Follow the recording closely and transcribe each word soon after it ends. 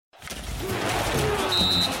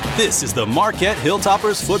This is the Marquette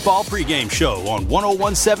Hilltoppers Football Pregame Show on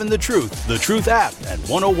 1017 The Truth app, and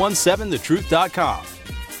 1017thetruth.com.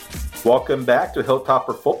 Welcome back to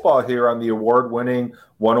Hilltopper Football here on the award-winning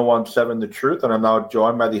 1017 The Truth, and I'm now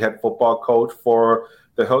joined by the head football coach for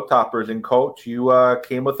the Hilltoppers. And, Coach, you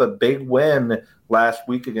came with a big win last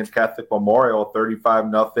week against Catholic Memorial,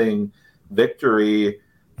 35-0 victory.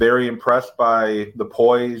 Very impressed by the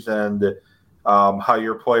poise and how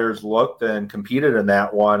your players looked and competed in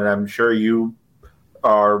that one, and I'm sure you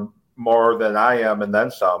are more than I am and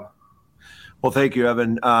then some. Well, thank you,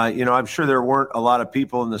 Evan. I'm sure there weren't a lot of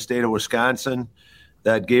people in the state of Wisconsin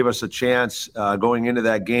that gave us a chance going into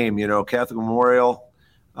that game. Catholic Memorial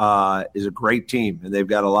is a great team, and they've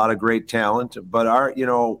got a lot of great talent. But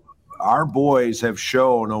our boys have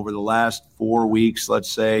shown over the last 4 weeks,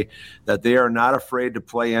 let's say, that they are not afraid to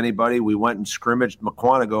play anybody. We went and scrimmaged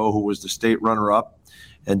McQuantigo, who was the state runner-up,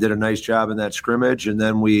 and did a nice job in that scrimmage. And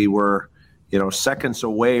then we were, seconds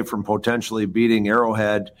away from potentially beating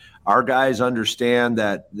Arrowhead. Our guys understand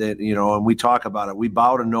that, and we talk about it. We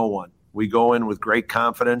bow to no one. We go in with great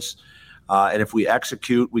confidence. And if we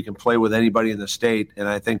execute, we can play with anybody in the state. And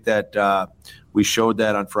I think that we showed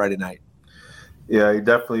that on Friday night. Yeah, you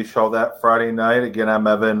definitely showed that Friday night. Again, I'm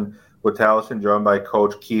Evan Witalison, joined by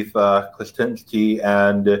Coach Keith Klestinski.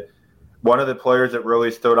 And one of the players that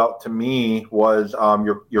really stood out to me was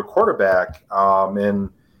your quarterback. You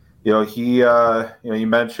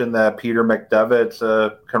mentioned that Peter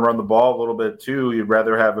McDevitt can run the ball a little bit too. You'd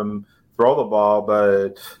rather have him throw the ball,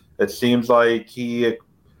 but it seems like he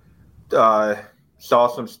saw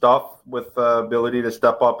some stuff with the ability to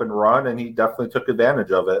step up and run, and he definitely took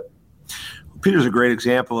advantage of it. Peter's a great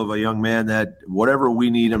example of a young man that whatever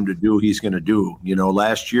we need him to do, he's going to do.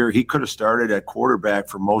 Last year he could have started at quarterback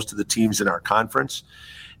for most of the teams in our conference.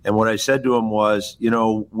 And what I said to him was, we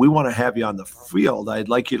want to have you on the field. I'd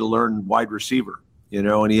like you to learn wide receiver,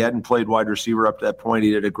 and he hadn't played wide receiver up to that point.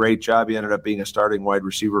 He did a great job. He ended up being a starting wide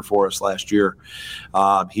receiver for us last year.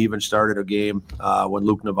 He even started a game when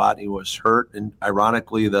Luke Novotny was hurt. And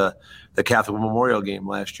ironically, the Catholic Memorial game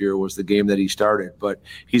last year was the game that he started. But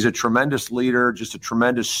he's a tremendous leader, just a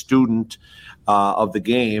tremendous student of the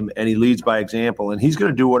game, and he leads by example. And he's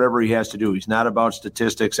going to do whatever he has to do. He's not about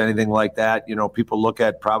statistics, anything like that. People look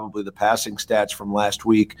at probably the passing stats from last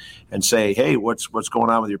week and say, hey, what's going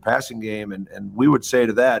on with your passing game? And we would say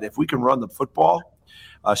to that, if we can run the football,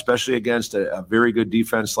 especially against a very good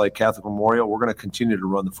defense like Catholic Memorial, we're going to continue to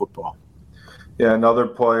run the football. Yeah, another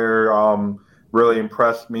player really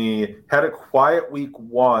impressed me. Had a quiet week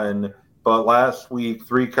one, but last week,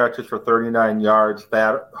 3 catches for 39 yards.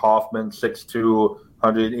 Thad Hoffman, 6'2",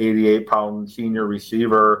 188-pound senior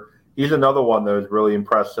receiver. He's another one that was really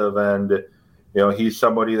impressive, and he's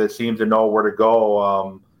somebody that seems to know where to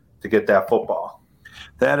go to get that football.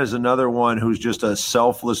 That is another one who's just a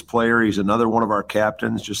selfless player. He's another one of our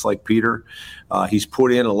captains, just like Peter. He's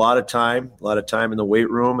put in a lot of time in the weight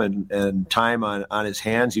room and time on his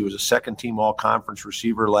hands. He was a second-team all-conference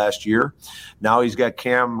receiver last year. Now he's got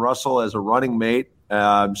Cam Russell as a running mate.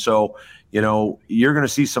 So you're going to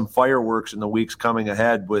see some fireworks in the weeks coming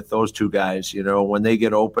ahead with those two guys. When they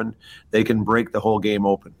get open, they can break the whole game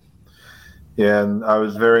open. Yeah, and I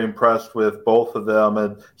was very impressed with both of them.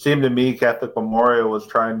 It seemed to me Catholic Memorial was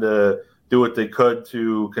trying to do what they could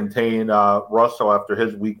to contain Russell after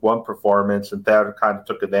his week one performance, and Thad kind of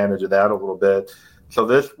took advantage of that a little bit. So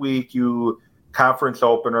this week, you conference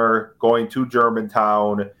opener going to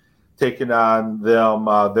Germantown, taking on them.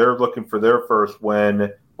 They're looking for their first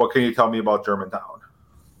win. What can you tell me about Germantown?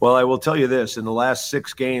 Well, I will tell you this. In the last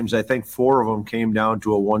 6 games, I think 4 of them came down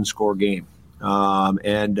to a one-score game.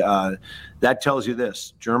 That tells you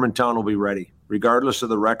this: Germantown will be ready. Regardless of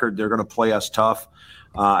the record, they're going to play us tough.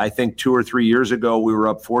 I think 2 or 3 years ago, we were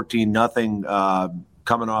up 14-0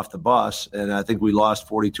 coming off the bus, and I think we lost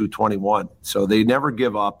 42-21. So they never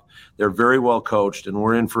give up. They're very well coached, and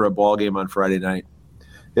we're in for a ball game on Friday night.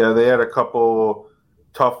 Yeah, they had a couple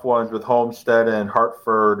tough ones with Homestead and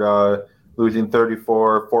Hartford losing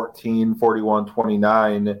 34-14,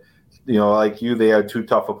 41-29. Like you, they had 2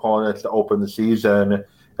 tough opponents to open the season.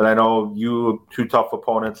 And I know you 2 tough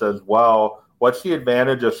opponents as well. What's the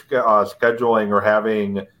advantage of scheduling or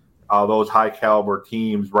having those high-caliber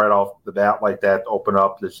teams right off the bat like that to open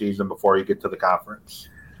up the season before you get to the conference?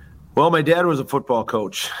 Well, my dad was a football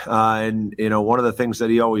coach. And one of the things that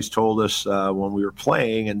he always told us when we were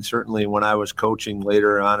playing, and certainly when I was coaching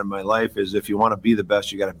later on in my life, is if you want to be the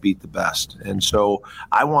best, you got to beat the best. And so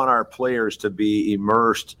I want our players to be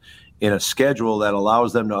immersed in a schedule that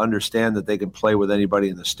allows them to understand that they can play with anybody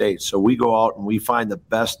in the state. So we go out and we find the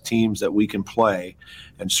best teams that we can play.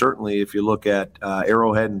 And certainly if you look at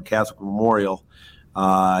Arrowhead and Catholic Memorial,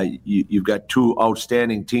 you've got two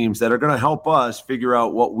outstanding teams that are going to help us figure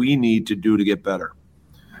out what we need to do to get better.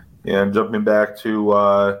 Yeah, and jumping back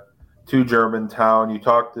to Germantown, you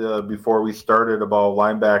talked before we started about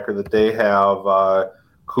linebacker that they have,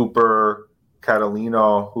 Cooper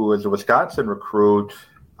Catalino, who is a Wisconsin recruit.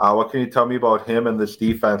 What can you tell me about him and this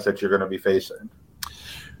defense that you're going to be facing?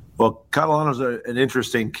 Well, Catalano's an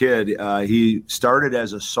interesting kid. He started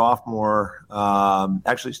as a sophomore,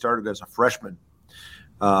 actually started as a freshman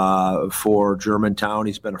for Germantown.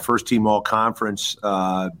 He's been a first-team all-conference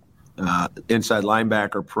inside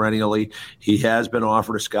linebacker perennially. He has been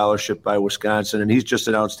offered a scholarship by Wisconsin, and he's just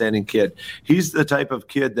an outstanding kid. He's the type of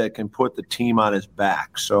kid that can put the team on his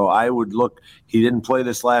back. So I would look, he didn't play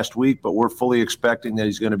this last week, but we're fully expecting that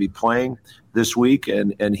he's going to be playing this week,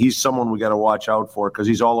 and he's someone we got to watch out for because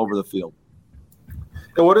he's all over the field.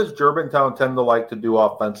 And what does Germantown tend to like to do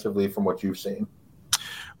offensively from what you've seen?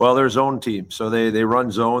 Well, they're a zone team, so they run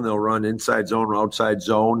zone. They'll run inside zone or outside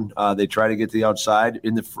zone. They try to get to the outside.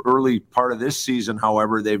 In the early part of this season,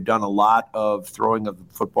 however, they've done a lot of throwing of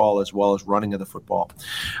the football as well as running of the football.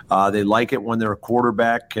 They like it when their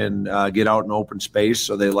quarterback can get out in open space,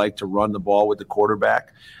 so they like to run the ball with the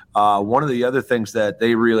quarterback. One of the other things that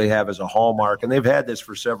they really have as a hallmark, and they've had this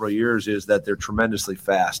for several years, is that they're tremendously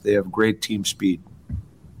fast. They have great team speed.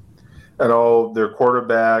 I know their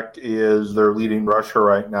quarterback is their leading rusher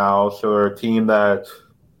right now, so they're a team that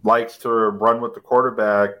likes to run with the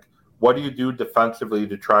quarterback. What do you do defensively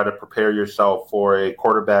to try to prepare yourself for a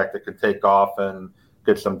quarterback that can take off and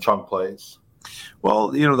get some chunk plays? Well,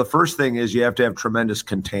 the first thing is you have to have tremendous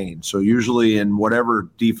contain. So usually in whatever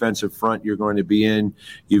defensive front you're going to be in,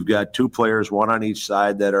 you've got two players, one on each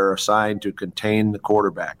side, that are assigned to contain the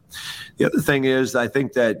quarterback. The other thing is I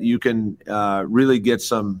think that you can really get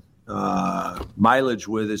some mileage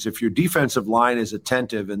with is if your defensive line is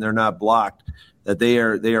attentive and they're not blocked, that they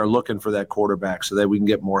are looking for that quarterback so that we can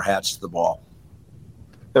get more hats to the ball.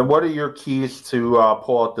 And what are your keys to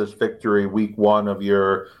pull out this victory week one of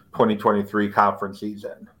your 2023 conference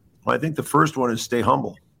season? Well, I think the first one is stay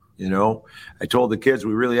humble. I told the kids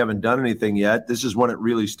we really haven't done anything yet. This is when it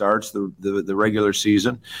really starts, the regular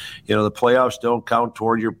season. The playoffs don't count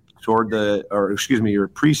your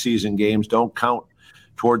preseason games don't count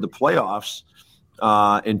toward the playoffs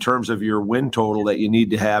in terms of your win total that you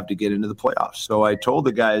need to have to get into the playoffs. So I told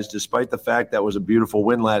the guys, despite the fact that was a beautiful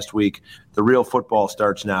win last week, the real football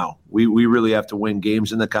starts now. We really have to win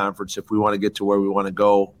games in the conference if we want to get to where we want to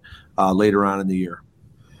go later on in the year.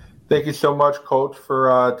 Thank you so much, Coach,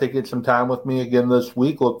 for taking some time with me again this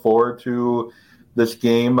week. Look forward to this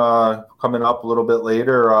game coming up a little bit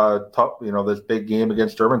later, this big game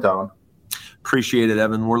against Germantown. Appreciate it,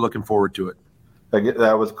 Evan. We're looking forward to it.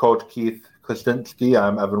 That was Coach Keith Klestinski.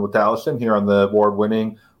 I'm Evan Witalison here on the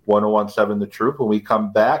award-winning 1017 The Truth. When we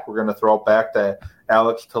come back, we're going to throw it back to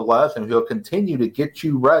Alex Tellez, and he'll continue to get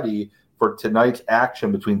you ready for tonight's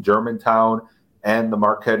action between Germantown and the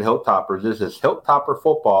Marquette Hilltoppers. This is Hilltopper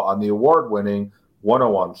football on the award-winning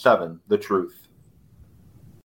 1017 The Truth.